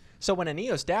dApps. So when an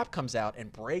EOS dApp comes out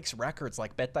and breaks records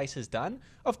like BetDice has done,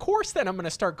 of course then I'm going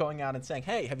to start going out and saying,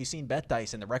 hey, have you seen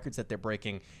BetDice and the records that they're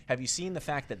breaking? Have you seen the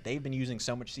fact that they've been using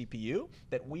so much CPU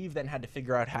that we've then had to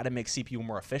figure out how to make CPU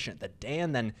more efficient, that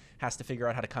Dan then has to figure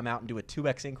out how to come out and do a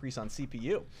 2x increase on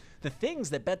CPU. The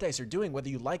things that BetDice are doing, whether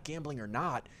you like gambling or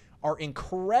not, are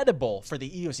incredible for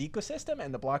the EOS ecosystem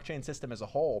and the blockchain system as a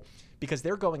whole, because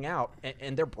they're going out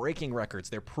and they're breaking records.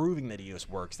 They're proving that EOS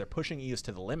works. They're pushing EOS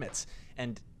to the limits.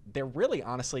 And they're really,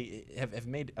 honestly, have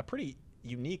made a pretty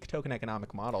unique token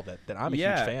economic model that I'm a huge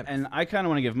fan of. And I kind of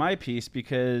want to give my piece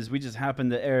because we just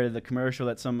happened to air the commercial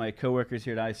that some of my coworkers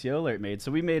here at ICO Alert made.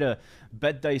 So we made a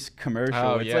BetDice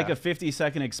commercial. It's like a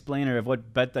 50-second explainer of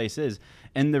what BetDice is.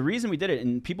 And the reason we did it,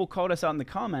 and people called us out in the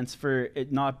comments for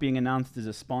it not being announced as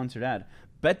a sponsored ad.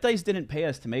 BetDice didn't pay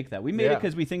us to make that. We made it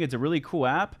because we think it's a really cool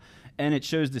app and it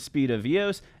shows the speed of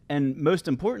EOS, and most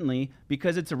importantly,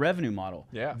 because it's a revenue model.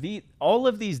 All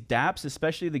of these dApps,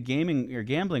 especially the gaming or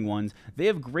gambling ones, they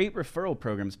have great referral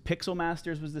programs. Pixel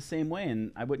Masters was the same way,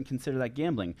 and I wouldn't consider that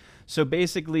gambling. So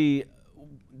basically,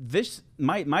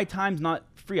 my time's not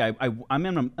free. I'm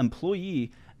an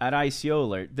employee at ICO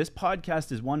Alert. This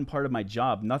podcast is one part of my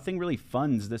job. Nothing really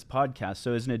funds this podcast.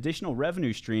 So as an additional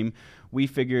revenue stream, we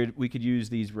figured we could use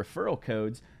these referral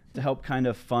codes to help kind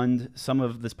of fund some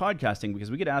of this podcasting, because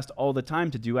we get asked all the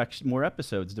time to do more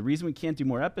episodes. The reason we can't do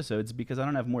more episodes is because I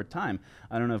don't have more time.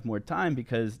 I don't have more time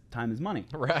because time is money.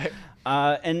 Right.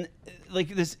 And like,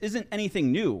 this isn't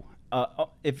anything new.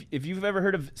 If you've ever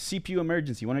heard of CPU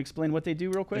Emergency, you want to explain what they do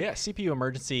real quick? Yeah, CPU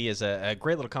Emergency is a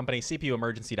great little company,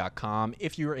 CPUemergency.com.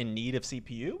 If you're in need of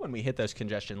CPU when we hit those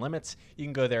congestion limits, you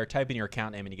can go there, type in your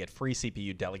account name, and you get free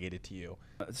CPU delegated to you.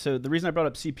 So the reason I brought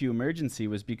up CPU Emergency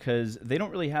was because they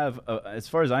don't really have, as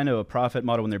far as I know, a profit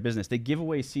model in their business. They give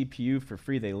away CPU for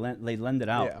free. They lend it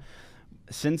out. Yeah.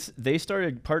 Since they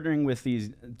started partnering with these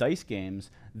DICE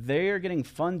games, they are getting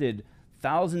funded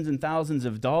thousands and thousands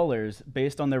of dollars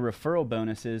based on their referral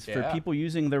bonuses for people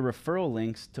using their referral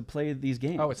links to play these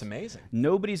games. Oh, it's amazing.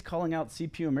 Nobody's calling out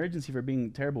CPU Emergency for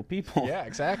being terrible people. Yeah,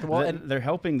 exactly. Well, and they're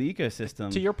helping the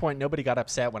ecosystem. To your point, nobody got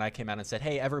upset when I came out and said,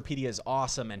 hey, Everpedia is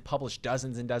awesome and published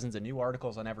dozens and dozens of new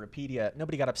articles on Everpedia.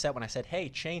 Nobody got upset when I said, hey,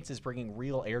 Chaince is bringing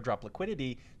real airdrop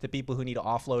liquidity to people who need to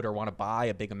offload or want to buy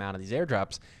a big amount of these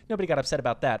airdrops. Nobody got upset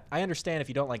about that. I understand if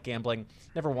you don't like gambling.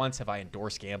 Never once have I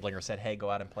endorsed gambling or said, hey, go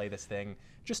out and play this thing.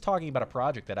 Just talking about a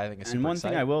project that I think is super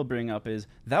exciting. Thing I will bring up is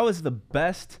that was the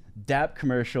best DApp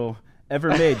commercial ever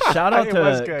made. Shout out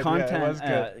to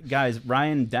content guys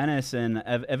Ryan Dennis and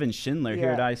Evan Schindler here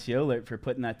at ICO Alert for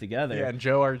putting that together. Yeah, and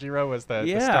Joe Argiro was the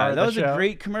star of the that was show. A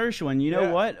great commercial. And you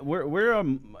know what? We're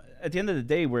at the end of the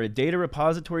day, we're a data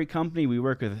repository company. We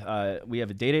work with we have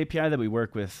a data API that we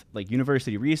work with like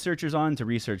university researchers on to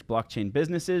research blockchain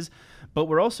businesses, but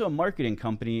we're also a marketing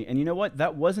company. And you know what?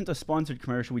 That wasn't a sponsored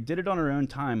commercial. We did it on our own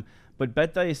time. But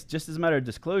BetDice, just as a matter of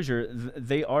disclosure,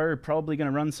 they are probably going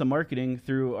to run some marketing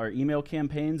through our email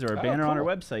campaigns or a banner on our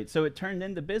website. So it turned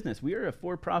into business. We are a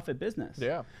for-profit business.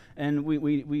 Yeah. And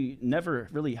we never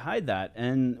really hide that.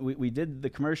 And we did the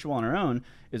commercial on our own.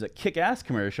 It was a kick-ass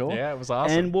commercial. Yeah, it was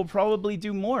awesome. And we'll probably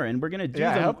do more. And we're going to do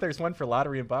them. I hope there's one for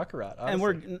Lottery and Baccarat.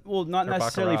 Honestly. And not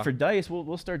necessarily for Dice.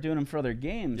 We'll start doing them for other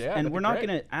games. Yeah, and we're not going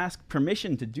to ask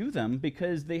permission to do them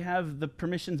because they have the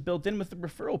permissions built in with the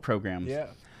referral programs. Yeah.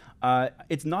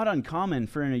 It's not uncommon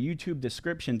for in a YouTube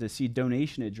description to see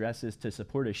donation addresses to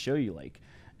support a show you like.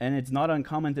 And it's not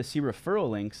uncommon to see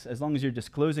referral links as long as you're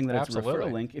disclosing that it's a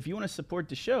referral link. If you want to support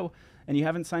the show and you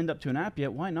haven't signed up to an app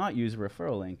yet, why not use a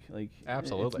referral link? Like, it's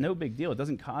no big deal. It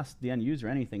doesn't cost the end user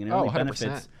anything, and it only 100%.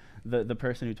 benefits the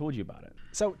person who told you about it.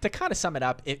 So to kind of sum it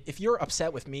up, if you're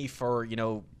upset with me for,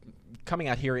 coming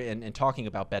out here and talking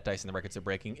about BetDice and the records they're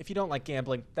breaking, if you don't like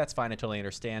gambling, that's fine. I totally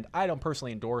understand. I don't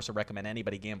personally endorse or recommend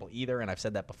anybody gamble either, and I've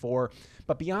said that before.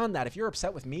 But beyond that, if you're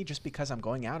upset with me just because I'm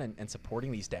going out and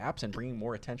supporting these dApps and bringing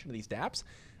more attention to these dApps,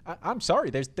 I'm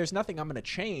sorry. There's nothing I'm going to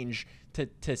change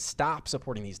to stop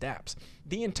supporting these dApps.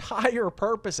 The entire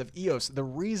purpose of EOS, the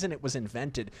reason it was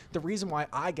invented, the reason why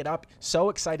I get up so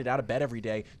excited out of bed every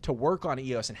day to work on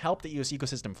EOS and help the EOS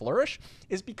ecosystem flourish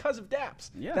is because of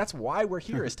dApps. Yeah. That's why we're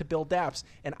here, is to build dApps.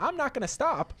 And I'm not going to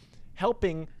stop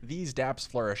helping these dApps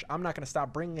flourish. I'm not going to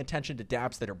stop bringing attention to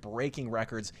dApps that are breaking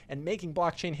records and making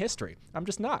blockchain history. I'm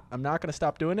just not. I'm not going to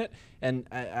stop doing it. And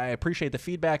I appreciate the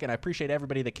feedback, and I appreciate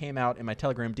everybody that came out in my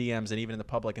Telegram DMs and even in the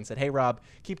public and said, hey, Rob,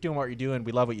 keep doing what you're doing.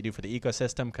 We love what you do for the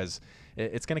ecosystem, because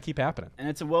it's going to keep happening. And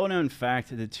it's a well-known fact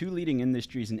that the two leading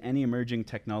industries in any emerging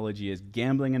technology is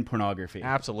gambling and pornography.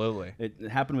 Absolutely. It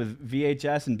happened with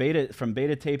VHS and from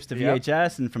beta tapes to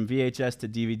VHS, and from VHS to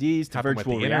DVDs to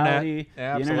virtual reality.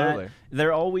 Yeah, absolutely.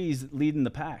 They're always leading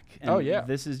the pack. And yeah.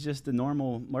 This is just the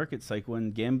normal market cycle,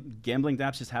 and gambling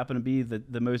dApps just happen to be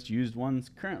the most used ones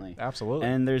currently. Absolutely.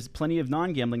 And there's plenty of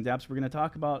non-gambling dApps we're going to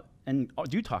talk about and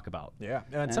do talk about. Yeah.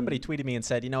 And somebody tweeted me and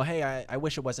said, hey, I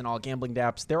wish it wasn't all gambling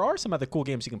dApps. There are some other cool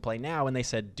games you can play now. And they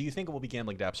said, do you think it will be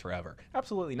gambling dApps forever?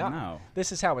 Absolutely not. No.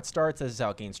 This is how it starts. This is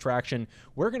how it gains traction.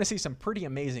 We're going to see some pretty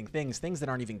amazing things that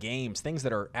aren't even games, things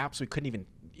that are apps we couldn't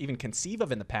even conceive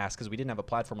of in the past because we didn't have a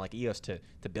platform like EOS to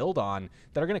build on,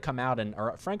 that are going to come out and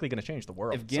are frankly going to change the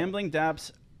world. If gambling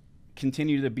dApps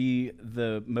continue to be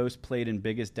the most played and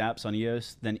biggest dApps on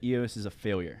EOS, then EOS is a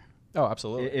failure. Oh,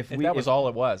 absolutely. If that was all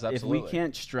it was, absolutely. If we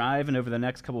can't strive and over the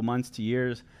next couple months to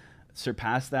years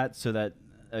surpass that, so that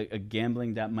a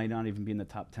gambling dApp might not even be in the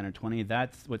top 10 or 20,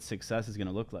 that's what success is going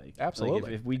to look like. Absolutely.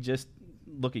 Like if we just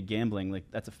look at gambling, like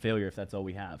that's a failure if that's all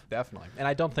we have. Definitely. And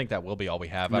I don't think that will be all we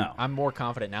have. No. I'm more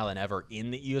confident now than ever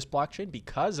in the EOS blockchain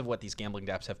because of what these gambling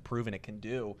dApps have proven it can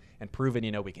do, and proven,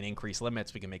 we can increase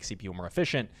limits, we can make CPU more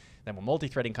efficient. Then when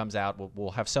multi-threading comes out,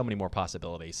 we'll have so many more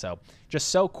possibilities. So just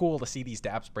so cool to see these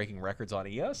dApps breaking records on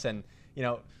EOS, and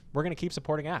we're going to keep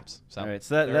supporting apps. So, all right,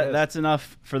 so that's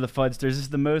enough for the FUDsters. This is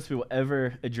the most we will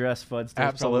ever address FUDsters.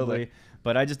 Absolutely. Probably.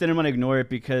 But I just didn't want to ignore it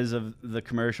because of the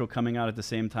commercial coming out at the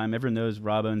same time. Everyone knows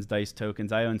Rob owns Dice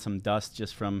tokens. I own some Dust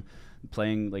just from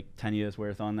playing like 10 years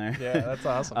worth on there. Yeah, that's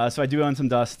awesome. So I do own some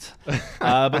Dust.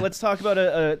 But let's talk about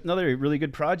another really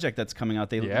good project that's coming out.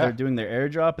 They're doing their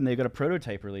airdrop, and they've got a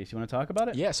prototype release. You want to talk about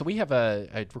it? Yeah, so we have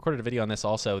I recorded a video on this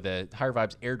also, the Higher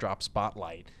Vibes airdrop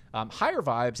spotlight. Higher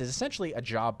Vibes is essentially a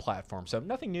job platform. So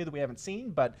nothing new that we haven't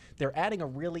seen, but they're adding a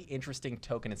really interesting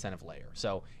token incentive layer.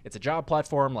 So it's a job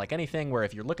platform like anything where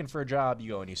if you're looking for a job, you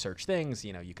go and you search things,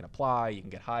 you can apply, you can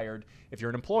get hired. If you're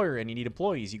an employer and you need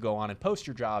employees, you go on and post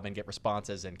your job and get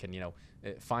responses and can,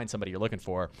 find somebody you're looking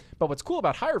for. But what's cool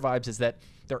about Higher Vibes is that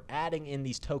they're adding in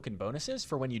these token bonuses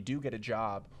for when you do get a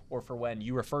job or for when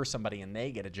you refer somebody and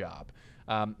they get a job.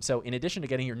 So in addition to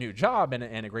getting your new job and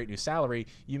a great new salary,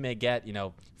 you may get,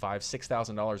 $5,000,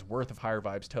 $6,000 worth of Higher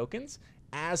Vibes tokens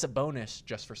as a bonus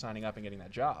just for signing up and getting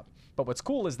that job. But what's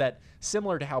cool is that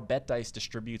similar to how BetDice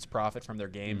distributes profit from their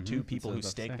game to people who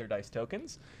stake their DICE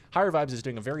tokens, Higher Vibes is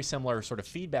doing a very similar sort of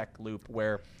feedback loop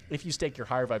where if you stake your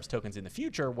Higher Vibes tokens in the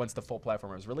future, once the full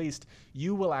platform is released,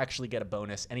 you will actually get a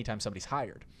bonus anytime somebody's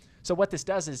hired. So what this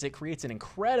does is it creates an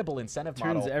incredible incentive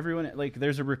model. Turns everyone,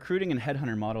 there's a recruiting and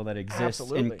headhunter model that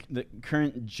exists in the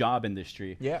current job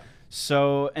industry. Yeah.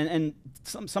 So, and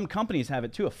some companies have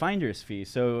it too, a finder's fee.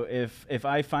 So if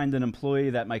I find an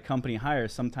employee that my company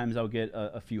hires, sometimes I'll get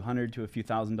a few $100 to a few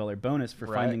 $1,000 bonus for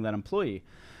finding that employee.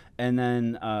 And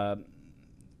then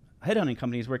headhunting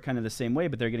companies work kind of the same way,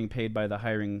 but they're getting paid by the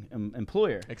hiring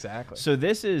employer. Exactly. So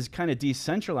this is kind of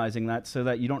decentralizing that so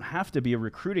that you don't have to be a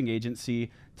recruiting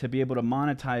agency to be able to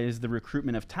monetize the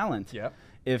recruitment of talent. Yeah.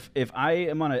 If I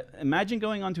am imagine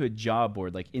going onto a job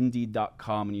board like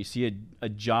Indeed.com and you see a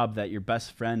job that your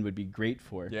best friend would be great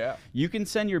for. Yeah. You can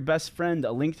send your best friend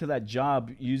a link to that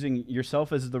job using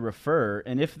yourself as the referrer,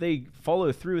 and if they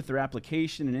follow through with their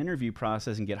application and interview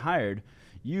process and get hired,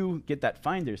 you get that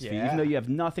finder's fee, even though you have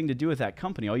nothing to do with that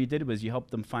company. All you did was you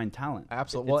helped them find talent.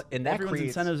 Absolutely. Well, and that everyone's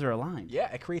incentives are aligned.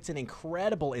 Yeah, it creates an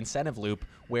incredible incentive loop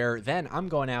where then I'm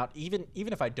going out, even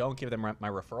if I don't give them my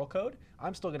referral code,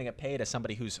 I'm still going to get paid as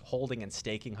somebody who's holding and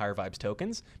staking Higher Vibes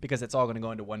tokens because it's all going to go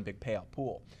into one big payout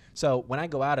pool. So when I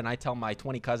go out and I tell my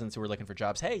 20 cousins who are looking for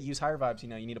jobs, hey, use Higher Vibes, you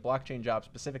need a blockchain job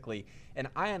specifically. And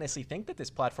I honestly think that this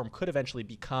platform could eventually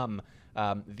become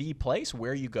the place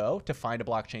where you go to find a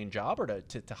blockchain job or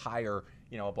to hire,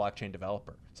 a blockchain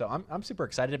developer. So I'm super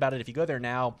excited about it. If you go there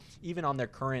now, even on their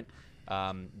current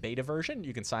beta version,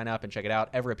 you can sign up and check it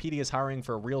out. Everipedia is hiring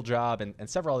for a real job, and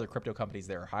several other crypto companies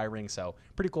there are hiring. So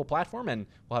pretty cool platform, and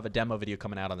we'll have a demo video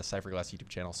coming out on the Cypherglass YouTube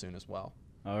channel soon as well.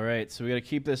 All right, so we got to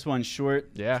keep this one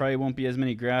short. Yeah. Probably won't be as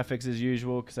many graphics as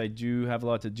usual because I do have a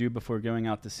lot to do before going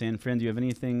out to San Fran. Do you have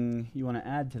anything you want to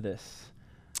add to this?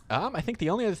 I think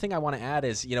the only other thing I want to add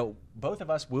is, both of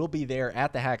us will be there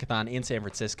at the hackathon in San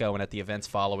Francisco and at the events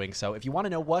following. So if you want to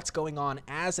know what's going on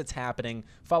as it's happening,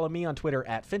 follow me on Twitter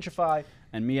at Finchify.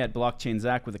 And me at Blockchain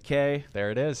Zach with a K.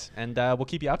 There it is. And we'll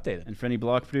keep you updated. And for any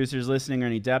block producers listening or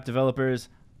any dApp developers,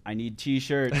 I need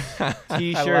T-shirts.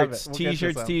 T-shirts.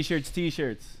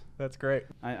 T-shirts. That's great.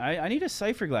 I need a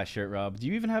Cypherglass shirt, Rob. Do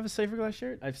you even have a Cypherglass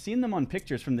shirt? I've seen them on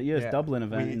pictures from the EOS Dublin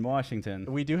event in Washington.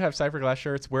 We do have Cypherglass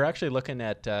shirts. We're actually looking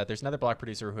at, there's another block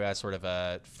producer who has sort of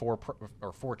a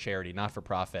for charity, not for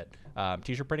profit,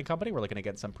 T-shirt printing company. We're looking to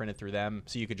get some printed through them,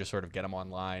 so you could just sort of get them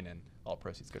online and all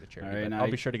proceeds go to charity. Right, I'll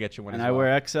be sure to get you one as well. And I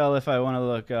wear XL if I want to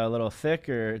look a little thick,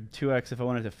 or 2X if I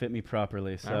want it to fit me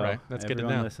properly. So all right, that's good to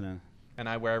know. Listening. And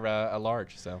I wear a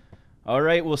large, so. All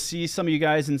right, we'll see some of you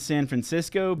guys in San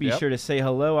Francisco. Be sure to say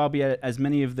hello. I'll be at as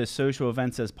many of the social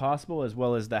events as possible, as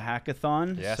well as the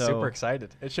hackathon. Yeah, so super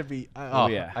excited. It should be.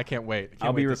 Yeah, I can't wait.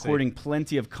 I'll be recording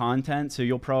plenty of content, so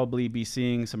you'll probably be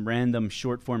seeing some random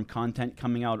short-form content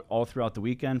coming out all throughout the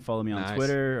weekend. Follow me on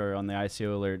Twitter or on the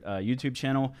ICO Alert YouTube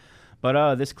channel.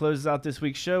 But this closes out this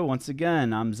week's show. Once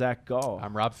again, I'm Zach Gall.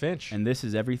 I'm Rob Finch. And this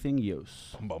is Everything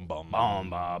EOS. Bum, bum, bum. Bum,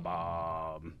 bum,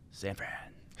 bum. San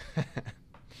Fran.